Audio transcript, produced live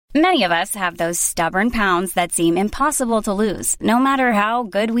Many of us have those stubborn pounds that seem impossible to lose, no matter how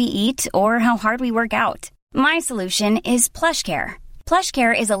good we eat or how hard we work out. My solution is PlushCare.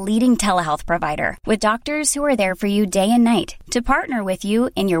 PlushCare is a leading telehealth provider with doctors who are there for you day and night to partner with you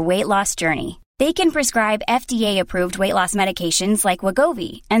in your weight loss journey. They can prescribe FDA-approved weight loss medications like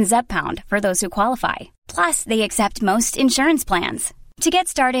Wegovy and Zepbound for those who qualify. Plus, they accept most insurance plans. To get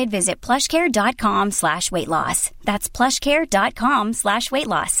started, visit plushcare.com/weightloss. That's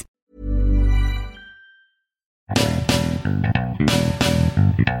plushcare.com/weightloss.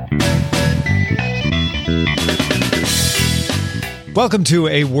 Welcome to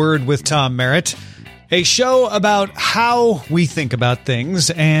A Word with Tom Merritt, a show about how we think about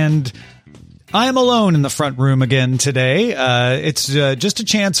things, and I'm alone in the front room again today. It's just a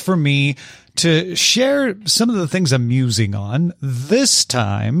chance for me to share some of the things I'm musing on. This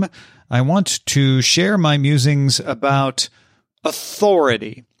time, I want to share my musings about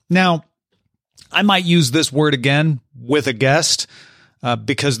authority. Now, I might use this word again with a guest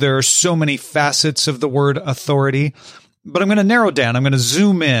because there are so many facets of the word authority. But I'm going to narrow down. I'm going to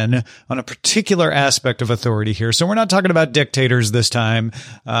zoom in on a particular aspect of authority here. So we're not talking about dictators this time.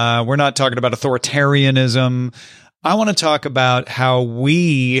 We're not talking about authoritarianism. I want to talk about how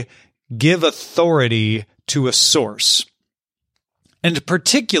we give authority to a source. And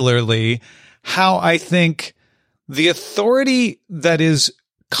particularly how I think the authority that is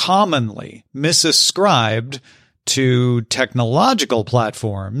commonly misascribed to technological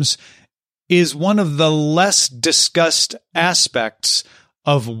platforms is one of the less discussed aspects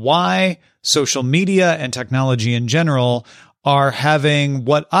of why social media and technology in general are having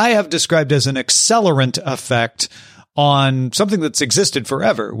what I have described as an accelerant effect on something that's existed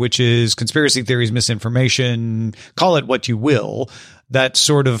forever, which is conspiracy theories, misinformation, call it what you will, that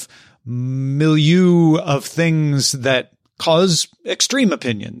sort of milieu of things that cause extreme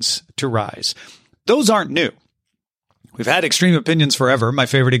opinions to rise. Those aren't new. We've had extreme opinions forever. My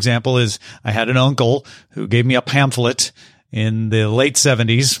favorite example is I had an uncle who gave me a pamphlet in the late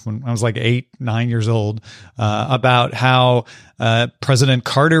 70s when I was like 8, 9 years old, about how President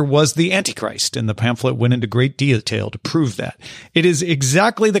Carter was the Antichrist. And the pamphlet went into great detail to prove that. It is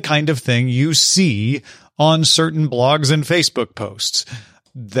exactly the kind of thing you see on certain blogs and Facebook posts.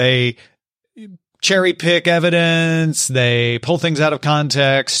 They cherry pick evidence. They pull things out of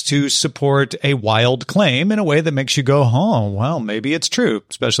context to support a wild claim in a way that makes you go, oh, well, maybe it's true,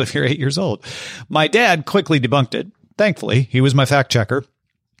 especially if you're 8 years old. My dad quickly debunked it. Thankfully, he was my fact checker,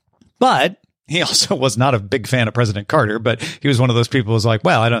 but he also was not a big fan of President Carter, but he was one of those people who was like,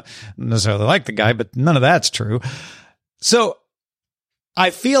 well, I don't necessarily like the guy, but none of that's true. So I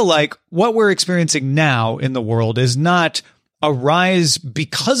feel like what we're experiencing now in the world is not a rise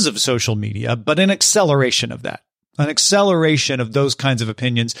because of social media, but an acceleration of that, an acceleration of those kinds of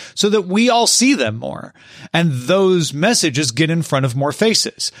opinions so that we all see them more and those messages get in front of more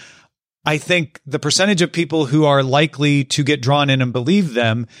faces. I think the percentage of people who are likely to get drawn in and believe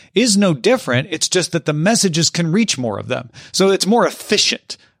them is no different. It's just that the messages can reach more of them. So it's more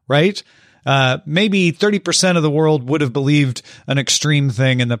efficient, right? Maybe 30% of the world would have believed an extreme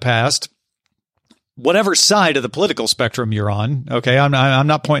thing in the past. Whatever side of the political spectrum you're on, okay, I'm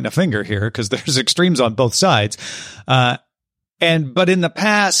not pointing a finger here because there's extremes on both sides. But in the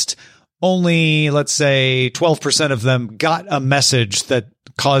past, only, let's say, 12% of them got a message that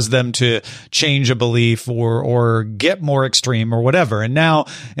caused them to change a belief or get more extreme or whatever. And now,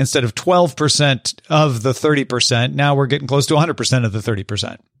 instead of 12% of the 30%, now we're getting close to 100% of the 30%.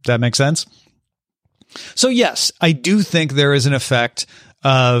 Does that make sense? So yes, I do think there is an effect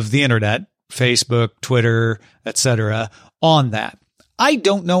of the internet, Facebook, Twitter, etc., on that. I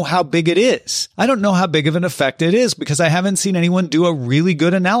don't know how big it is. I don't know how big of an effect it is because I haven't seen anyone do a really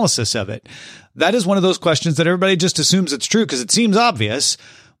good analysis of it. That is one of those questions that everybody just assumes it's true because it seems obvious,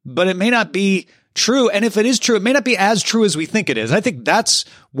 but it may not be true. And if it is true, it may not be as true as we think it is. I think that's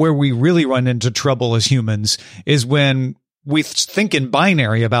where we really run into trouble as humans, is when we think in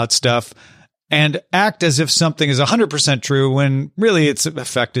binary about stuff and act as if something is 100% true when really its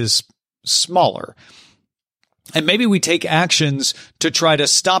effect is smaller. And maybe we take actions to try to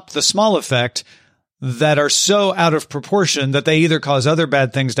stop the small effect that are so out of proportion that they either cause other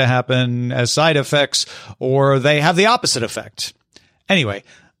bad things to happen as side effects or they have the opposite effect. Anyway,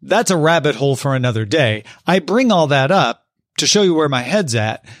 that's a rabbit hole for another day. I bring all that up to show you where my head's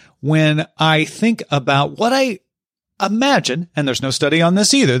at when I think about what I imagine, and there's no study on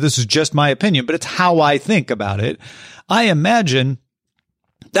this either. This is just my opinion, but it's how I think about it. I imagine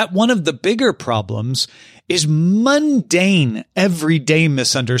that one of the bigger problems is mundane, everyday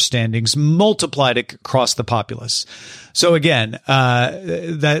misunderstandings multiplied across the populace. So again,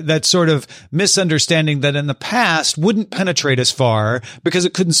 that sort of misunderstanding that in the past wouldn't penetrate as far because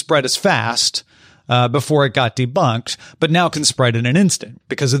it couldn't spread as fast before it got debunked, but now can spread in an instant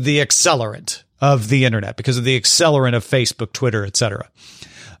because of the accelerant of the internet, because of the accelerant of Facebook, Twitter, etc.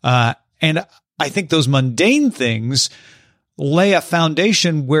 And I think those mundane things lay a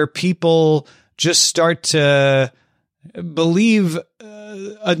foundation where people just start to believe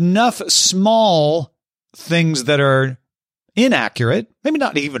enough small things that are inaccurate, maybe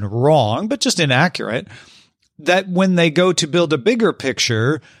not even wrong, but just inaccurate, that when they go to build a bigger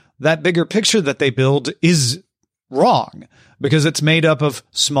picture, that bigger picture that they build is wrong because it's made up of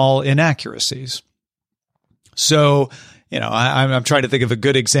small inaccuracies. So, I'm trying to think of a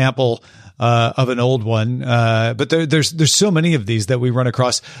good example of an old one, but there's so many of these that we run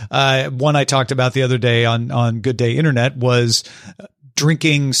across. One I talked about the other day on Good Day Internet was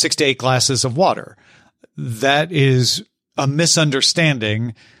drinking 6 to 8 glasses of water. That is a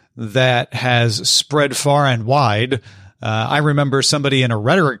misunderstanding that has spread far and wide. I remember somebody in a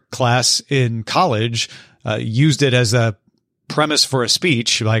rhetoric class in college used it as a premise for a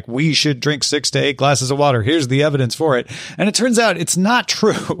speech, like we should drink 6 to 8 glasses of water. Here's the evidence for it. And it turns out it's not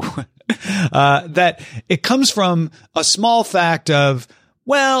true. That it comes from a small fact of,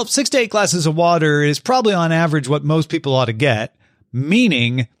 6 to 8 glasses of water is probably on average what most people ought to get,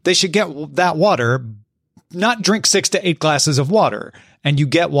 meaning they should get that water, not drink 6 to 8 glasses of water. And you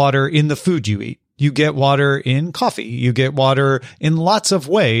get water in the food you eat. You get water in coffee. You get water in lots of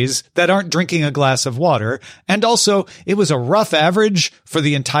ways that aren't drinking a glass of water. And also, it was a rough average for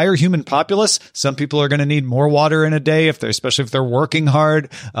the entire human populace. Some people are going to need more water in a day, especially if they're working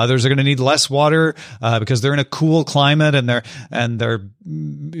hard. Others are going to need less water because they're in a cool climate and they're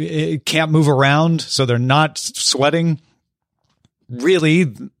can't move around, so they're not sweating. Really,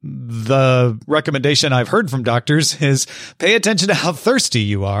 the recommendation I've heard from doctors is pay attention to how thirsty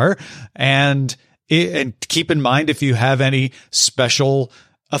you are and keep in mind if you have any special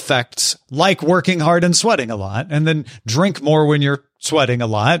effects like working hard and sweating a lot, and then drink more when you're sweating a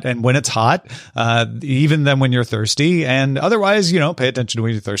lot and when it's hot, even then when you're thirsty. And otherwise, pay attention to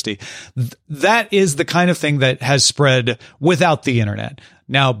when you're thirsty. That is the kind of thing that has spread without the internet.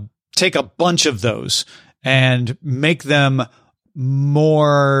 Now, take a bunch of those and make them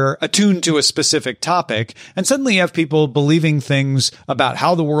more attuned to a specific topic, and suddenly you have people believing things about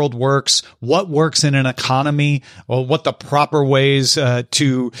how the world works, what works in an economy, or what the proper ways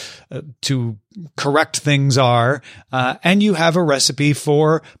to correct things are, and you have a recipe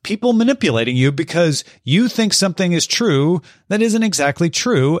for people manipulating you because you think something is true that isn't exactly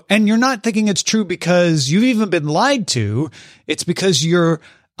true, and you're not thinking it's true because you've even been lied to. It's because you're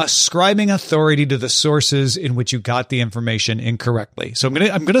ascribing authority to the sources in which you got the information incorrectly. So I'm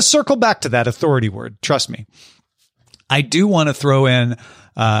going to circle back to that authority word. Trust me. I do want to throw in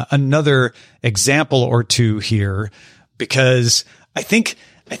another example or two here because I think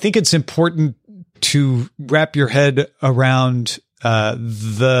it's important to wrap your head around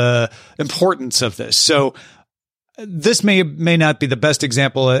the importance of this. So this may not be the best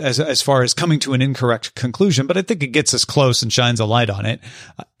example as far as coming to an incorrect conclusion, but I think it gets us close and shines a light on it.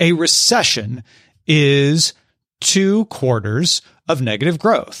 A recession is 2 quarters of negative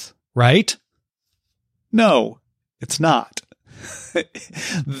growth, right? No, it's not.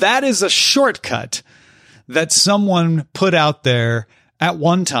 That is a shortcut that someone put out there at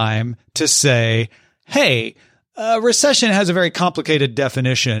one time to say, hey, a recession has a very complicated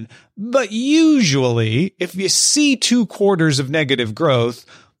definition, but usually if you see 2 quarters of negative growth,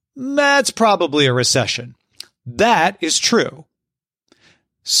 that's probably a recession. That is true.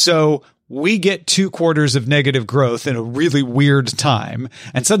 So we get 2 quarters of negative growth in a really weird time,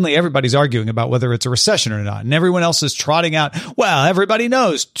 and suddenly everybody's arguing about whether it's a recession or not. And everyone else is trotting out, well, everybody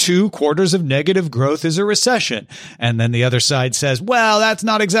knows 2 quarters of negative growth is a recession. And then the other side says, well, that's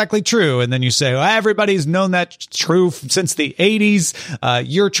not exactly true. And then you say, well, everybody's known that's true since the 80s.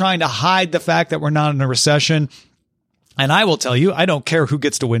 You're trying to hide the fact that we're not in a recession. And I will tell you, I don't care who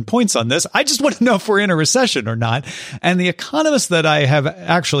gets to win points on this. I just want to know if we're in a recession or not. And the economists that I have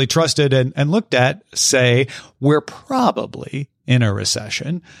actually trusted and looked at say we're probably in a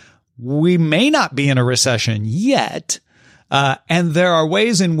recession. We may not be in a recession yet. And there are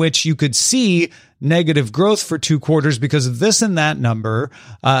ways in which you could see negative growth for 2 quarters because of this and that number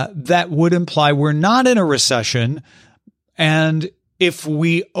that would imply we're not in a recession. And if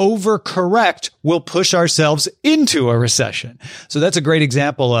we overcorrect, we'll push ourselves into a recession. So that's a great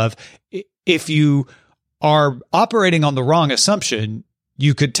example of if you are operating on the wrong assumption,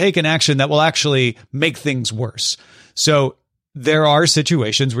 you could take an action that will actually make things worse. So there are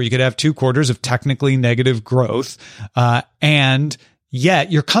situations where you could have 2 quarters of technically negative growth, and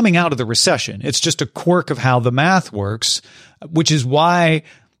yet you're coming out of the recession. It's just a quirk of how the math works, which is why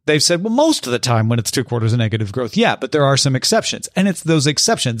they've said, well, most of the time when it's 2 quarters of negative growth, yeah, but there are some exceptions. And it's those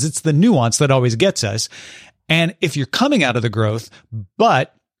exceptions. It's the nuance that always gets us. And if you're coming out of the growth,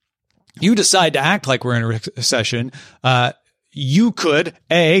 but you decide to act like we're in a recession, you could,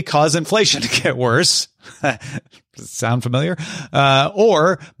 A, cause inflation to get worse. Sound familiar?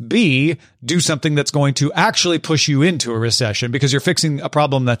 Or B, do something that's going to actually push you into a recession because you're fixing a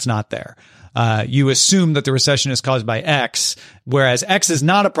problem that's not there. You assume that the recession is caused by X, whereas X is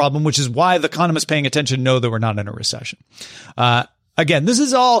not a problem, which is why the economists paying attention know that we're not in a recession. Again, this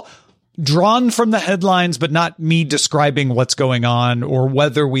is all drawn from the headlines, but not me describing what's going on or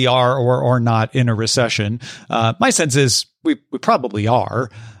whether we are or not in a recession. My sense is we probably are.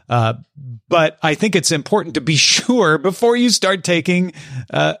 But I think it's important to be sure before you start taking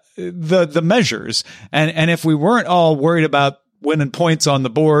the measures. And if we weren't all worried about winning points on the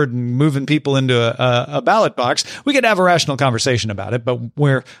board and moving people into a ballot box, we could have a rational conversation about it. But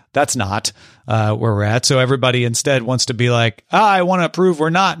that's not where we're at. So everybody instead wants to be like, I want to prove we're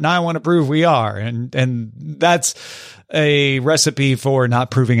not, and I want to prove we are. And that's a recipe for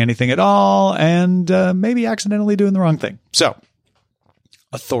not proving anything at all and maybe accidentally doing the wrong thing. So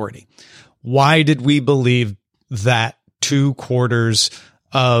authority. Why did we believe that 2 quarters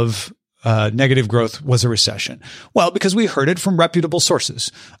of negative growth was a recession? Well, because we heard it from reputable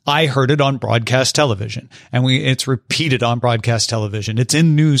sources. I heard it on broadcast television, and it's repeated on broadcast television. It's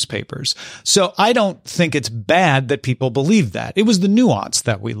in newspapers. So I don't think it's bad that people believe that. It was the nuance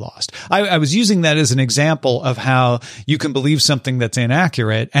that we lost. I was using that as an example of how you can believe something that's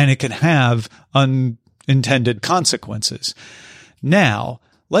inaccurate and it can have unintended consequences. Now,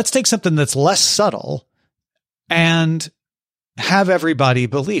 let's take something that's less subtle and have everybody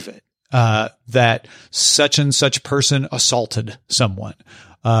believe it. That such and such person assaulted someone,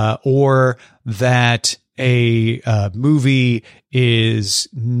 or that a movie is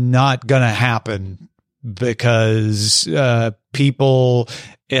not going to happen because people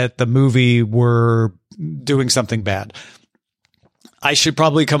at the movie were doing something bad. I should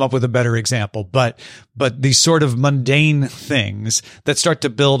probably come up with a better example, but these sort of mundane things that start to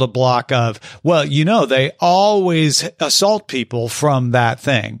build a block of, well, they always assault people from that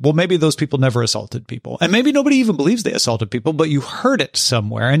thing. Well, maybe those people never assaulted people, and maybe nobody even believes they assaulted people, but you heard it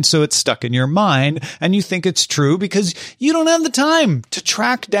somewhere. And so it's stuck in your mind and you think it's true because you don't have the time to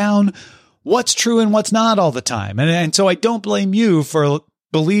track down what's true and what's not all the time. And so I don't blame you for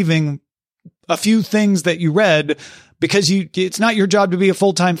believing a few things that you read because it's not your job to be a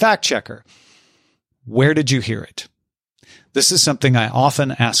full-time fact checker. Where did you hear it? This is something I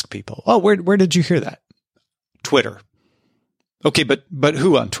often ask people. Oh, where did you hear that? Twitter. Okay, but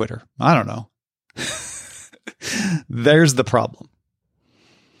who on Twitter? I don't know. There's the problem.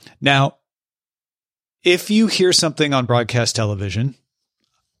 Now, if you hear something on broadcast television,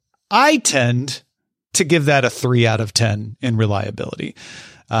 I tend to give that a 3 out of 10 in reliability.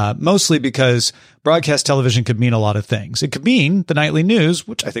 Mostly because broadcast television could mean a lot of things. It could mean the nightly news,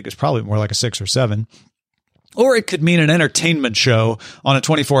 which I think is probably more like a 6 or 7. Or it could mean an entertainment show on a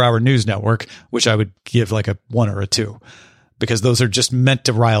 24-hour news network, which I would give like a 1 or a 2, because those are just meant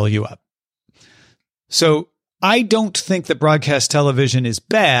to rile you up. So I don't think that broadcast television is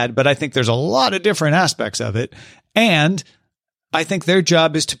bad, but I think there's a lot of different aspects of it. And I think their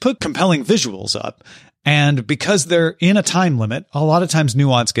job is to put compelling visuals up. And because they're in a time limit, a lot of times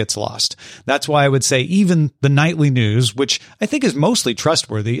nuance gets lost. That's why I would say even the nightly news, which I think is mostly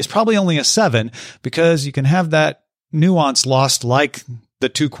trustworthy, is probably only a 7 because you can have that nuance lost like the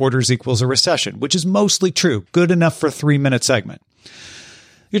 2 quarters equals a recession, which is mostly true. Good enough for a 3-minute segment.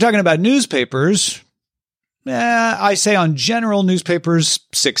 You're talking about newspapers. I say on general newspapers,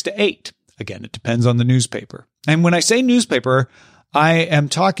 6 to 8. Again, it depends on the newspaper. And when I say newspaper, I am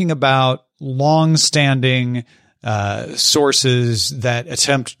talking about long-standing sources that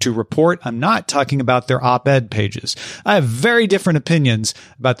attempt to report. I'm not talking about their op-ed pages. I have very different opinions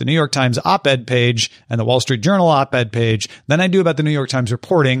about the New York Times op-ed page and the Wall Street Journal op-ed page than I do about the New York Times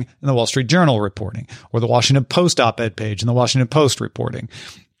reporting and the Wall Street Journal reporting, or the Washington Post op-ed page and the Washington Post reporting.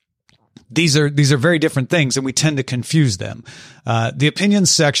 These are very different things, and we tend to confuse them. The opinion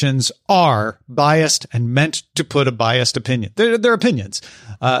sections are biased and meant to put a biased opinion. They're opinions.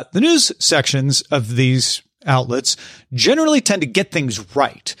 The news sections of these outlets generally tend to get things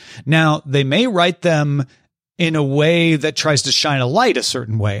right. Now, they may write them in a way that tries to shine a light a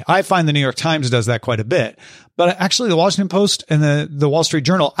certain way. I find the New York Times does that quite a bit. But actually, the Washington Post and the Wall Street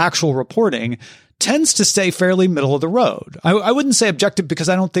Journal actual reporting tends to stay fairly middle of the road. I wouldn't say objective because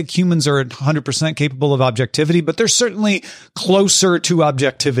I don't think humans are 100% capable of objectivity, but they're certainly closer to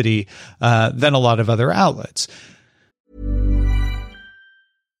objectivity than a lot of other outlets.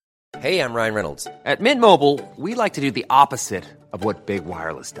 Hey, I'm Ryan Reynolds. At Mint Mobile, we like to do the opposite of what Big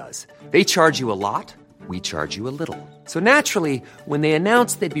Wireless does. They charge you a lot, we charge you a little. So naturally, when they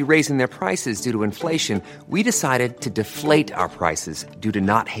announced they'd be raising their prices due to inflation, we decided to deflate our prices due to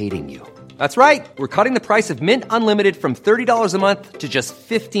not hating you. That's right. We're cutting the price of Mint Unlimited from $30 a month to just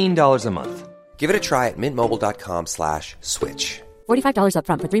 $15 a month. Give it a try at mintmobile.com/switch. $45 up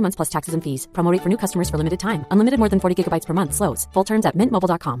front for 3 months plus taxes and fees. Promo rate for new customers for limited time. Unlimited more than 40 gigabytes per month. Slows full terms at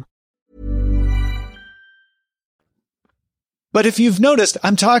mintmobile.com. But if you've noticed,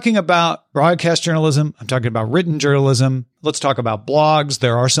 I'm talking about broadcast journalism. I'm talking about written journalism. Let's talk about blogs.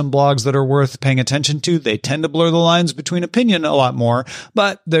 There are some blogs that are worth paying attention to. They tend to blur the lines between opinion a lot more.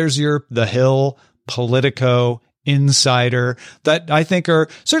 But there's The Hill, Politico, Insider that I think are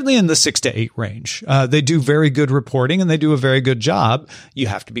certainly in the 6 to 8 range. They do very good reporting and they do a very good job. You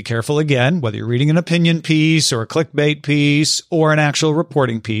have to be careful again, whether you're reading an opinion piece or a clickbait piece or an actual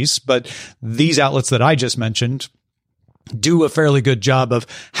reporting piece. But these outlets that I just mentioned do a fairly good job of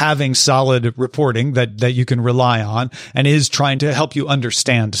having solid reporting that you can rely on and is trying to help you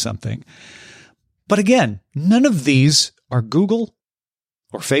understand something. But again, none of these are Google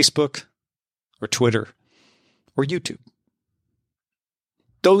or Facebook or Twitter or YouTube.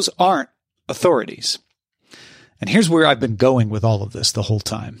 Those aren't authorities. And here's where I've been going with all of this the whole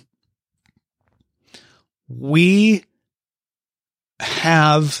time. We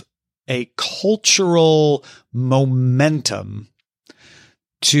have a cultural momentum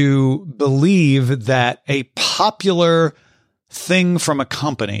to believe that a popular thing from a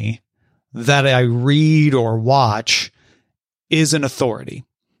company that I read or watch is an authority.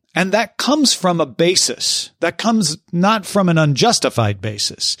 And that comes from a basis. That comes not from an unjustified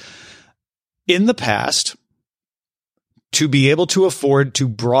basis. In the past, to be able to afford to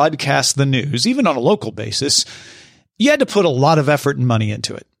broadcast the news, even on a local basis, you had to put a lot of effort and money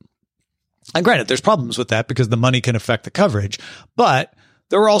into it. And granted, there's problems with that because the money can affect the coverage, but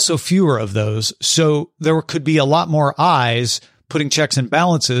there were also fewer of those. So there could be a lot more eyes putting checks and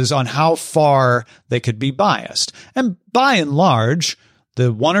balances on how far they could be biased. And by and large,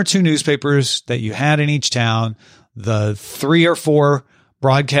 the 1 or 2 newspapers that you had in each town, the 3 or 4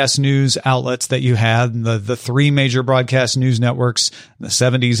 broadcast news outlets that you had, and the 3 major broadcast news networks in the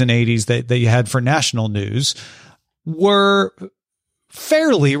 70s and 80s that you had for national news were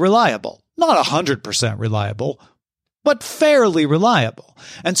fairly reliable. Not 100% reliable, but fairly reliable.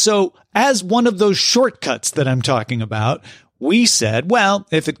 And so as one of those shortcuts that I'm talking about, we said, well,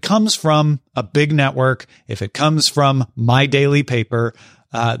 if it comes from a big network, if it comes from my daily paper,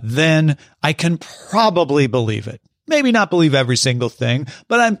 then I can probably believe it. Maybe not believe every single thing,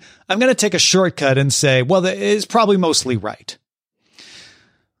 but I'm going to take a shortcut and say, well, it is probably mostly right.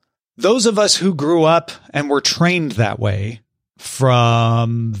 Those of us who grew up and were trained that way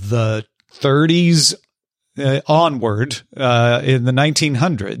from the 30s onward in the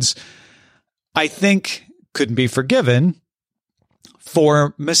 1900s, I think could be forgiven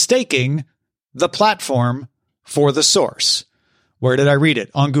for mistaking the platform for the source. Where did I read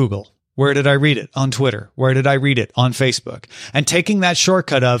it? On Google. Where did I read it? On Twitter. Where did I read it? On Facebook. And taking that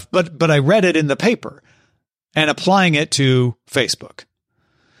shortcut of, but I read it in the paper, and applying it to Facebook.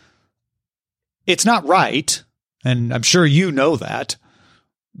 It's not right, and I'm sure you know that,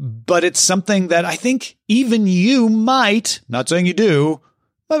 but it's something that I think even you might, not saying you do,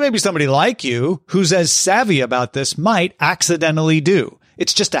 but maybe somebody like you who's as savvy about this might accidentally do.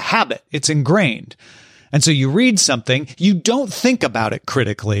 It's just a habit. It's ingrained. And so you read something, you don't think about it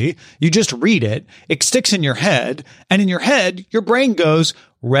critically. You just read it. It sticks in your head. And in your head, your brain goes,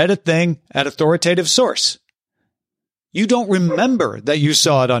 read a thing at authoritative source. You don't remember that you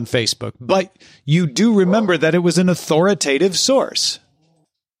saw it on Facebook, but you do remember that it was an authoritative source.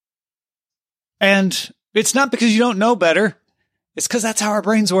 And it's not because you don't know better. It's because that's how our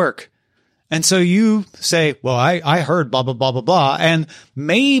brains work. And so you say, well, I heard blah, blah, blah, blah, blah. And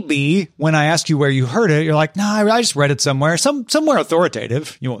maybe when I ask you where you heard it, you're like, no, I just read it somewhere, somewhere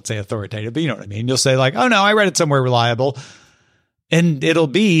authoritative. You won't say authoritative, but you know what I mean. You'll say like, oh no, I read it somewhere reliable. And it'll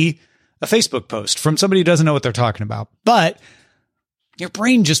be a Facebook post from somebody who doesn't know what they're talking about. But your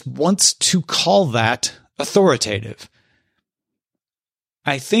brain just wants to call that authoritative.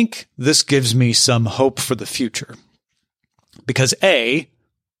 I think this gives me some hope for the future because A,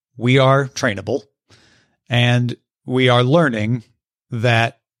 we are trainable. And we are learning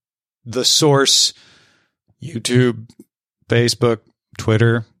that the source, YouTube, Facebook,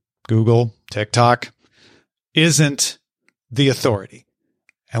 Twitter, Google, TikTok, isn't the authority.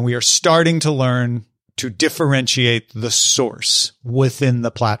 And we are starting to learn to differentiate the source within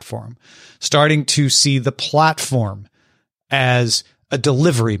the platform, starting to see the platform as a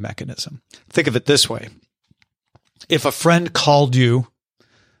delivery mechanism. Think of it this way. If a friend called you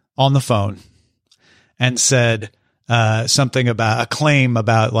on the phone and said something about a claim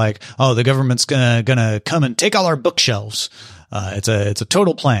about like, oh, the government's gonna come and take all our bookshelves. It's a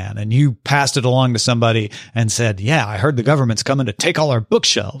total plan. And you passed it along to somebody and said, yeah, I heard the government's coming to take all our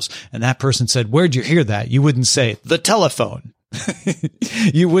bookshelves. And that person said, where'd you hear that? You wouldn't say the telephone.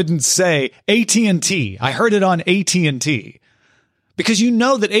 You wouldn't say AT&T. I heard it on AT&T. Because you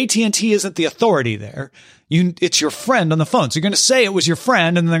know that AT&T isn't the authority there. It's your friend on the phone. So you're going to say it was your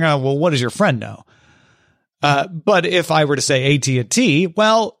friend, and then they're going to, well, what does your friend know? But if I were to say AT&T,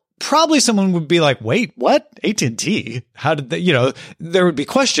 well, probably someone would be like, wait, what? AT&T? How did they, there would be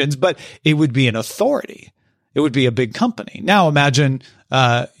questions, but it would be an authority. It would be a big company. Now imagine,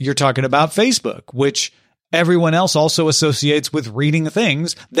 you're talking about Facebook, which everyone else also associates with reading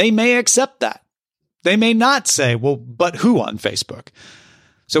things. They may accept that. They may not say, well, but who on Facebook?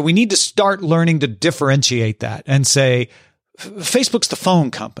 So we need to start learning to differentiate that and say, Facebook's the phone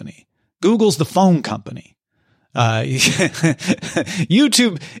company. Google's the phone company.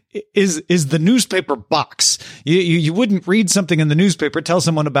 YouTube is the newspaper box. You wouldn't read something in the newspaper, tell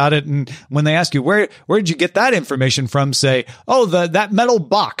someone about it, and when they ask you, where did you get that information from? Say, oh, that metal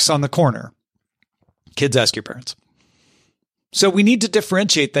box on the corner. Kids, ask your parents. So we need to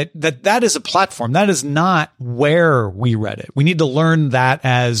differentiate that is a platform. That is not where we read it. We need to learn that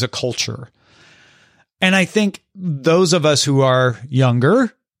as a culture. And I think those of us who are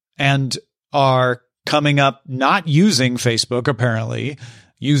younger and are coming up not using Facebook, apparently,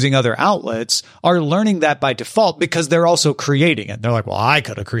 using other outlets, are learning that by default because they're also creating it. They're like, well, I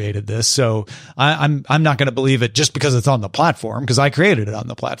could have created this, so I'm not going to believe it just because it's on the platform, because I created it on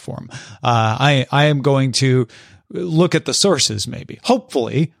the platform. I am going to look at the sources, maybe.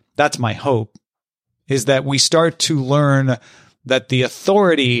 Hopefully, that's my hope, is that we start to learn that the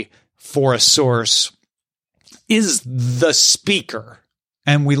authority for a source is the speaker,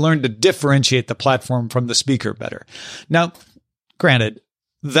 and we learn to differentiate the platform from the speaker better. Now, granted,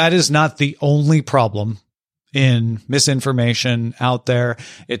 that is not the only problem in misinformation out there.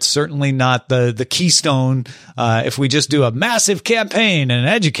 It's certainly not the keystone. If we just do a massive campaign and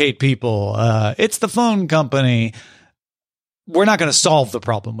educate people, it's the phone company. We're not going to solve the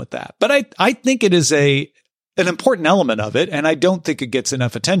problem with that. But I think it is an important element of it, and I don't think it gets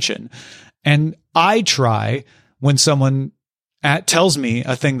enough attention. And I try, when someone tells me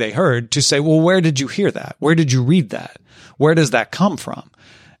a thing they heard, to say, well, where did you hear that? Where did you read that? Where does that come from?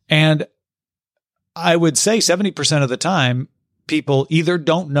 And I would say 70% of the time, people either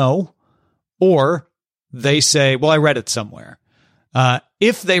don't know or they say, well, I read it somewhere.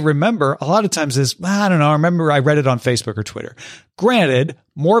 If they remember, a lot of times is, I don't know, I remember I read it on Facebook or Twitter. Granted,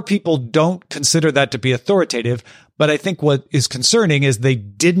 more people don't consider that to be authoritative, but I think what is concerning is they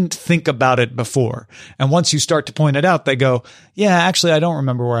didn't think about it before. And once you start to point it out, they go, yeah, actually, I don't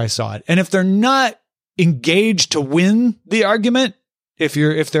remember where I saw it. And if they're not engaged to win the argument,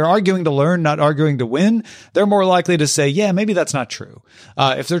 if they're arguing to learn, not arguing to win, they're more likely to say, yeah, maybe that's not true.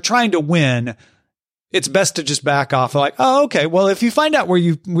 If they're trying to win, it's best to just back off. Like, oh, okay, well, if you find out where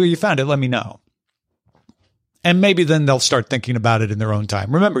you found it, let me know. And maybe then they'll start thinking about it in their own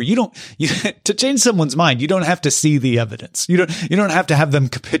time. Remember, to change someone's mind, you don't have to see the evidence. You don't have to have them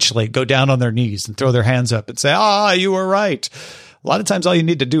capitulate, go down on their knees and throw their hands up and say, you were right. A lot of times all you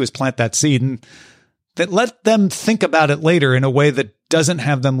need to do is plant that seed and then let them think about it later in a way that doesn't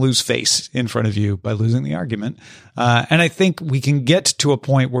have them lose face in front of you by losing the argument. And I think we can get to a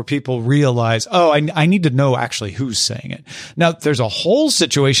point where people realize, I need to know actually who's saying it. Now, there's a whole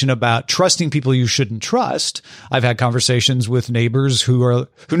situation about trusting people you shouldn't trust. I've had conversations with neighbors who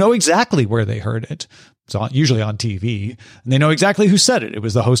know exactly where they heard it. It's usually on TV, and they know exactly who said it. It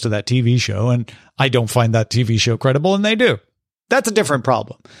was the host of that TV show, and I don't find that TV show credible, and they do. That's a different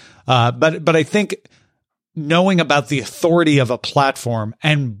problem. But I think knowing about the authority of a platform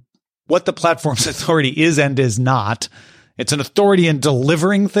and what the platform's authority is and is not. It's an authority in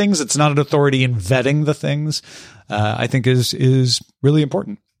delivering things. It's not an authority in vetting the things. I think is really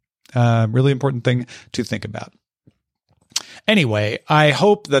important. Really important thing to think about. Anyway, I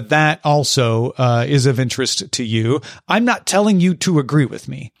hope that also is of interest to you. I'm not telling you to agree with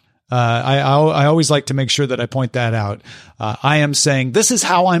me. I always like to make sure that I point that out. I am saying this is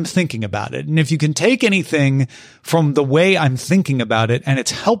how I'm thinking about it. And if you can take anything from the way I'm thinking about it and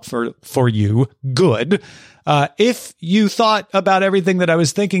it's helpful for you, good. If you thought about everything that I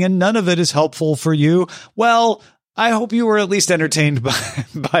was thinking and none of it is helpful for you, well, I hope you were at least entertained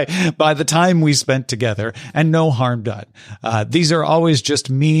by the time we spent together and no harm done. These are always just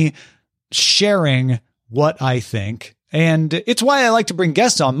me sharing what I think. And it's why I like to bring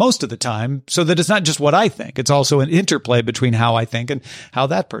guests on most of the time, so that it's not just what I think. It's also an interplay between how I think and how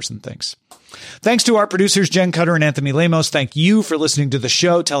that person thinks. Thanks to our producers, Jen Cutter and Anthony Lemos. Thank you for listening to the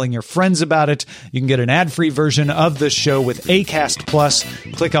show, telling your friends about it. You can get an ad-free version of this show with Acast Plus.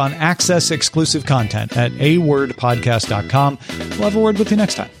 Click on Access Exclusive Content at awordpodcast.com. We'll have a word with you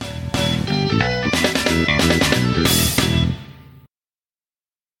next time.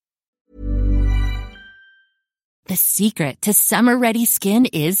 The secret to summer-ready skin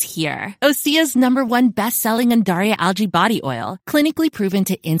is here. Osea's #1 best-selling Undaria Algae Body Oil, clinically proven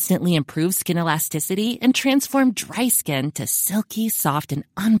to instantly improve skin elasticity and transform dry skin to silky, soft, and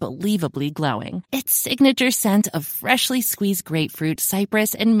unbelievably glowing. Its signature scent of freshly squeezed grapefruit,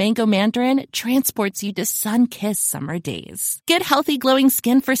 cypress, and mango mandarin transports you to sun-kissed summer days. Get healthy, glowing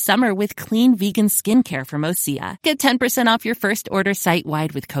skin for summer with clean, vegan skincare from Osea. Get 10% off your first order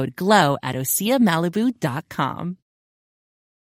site-wide with code GLOW at OseaMalibu.com.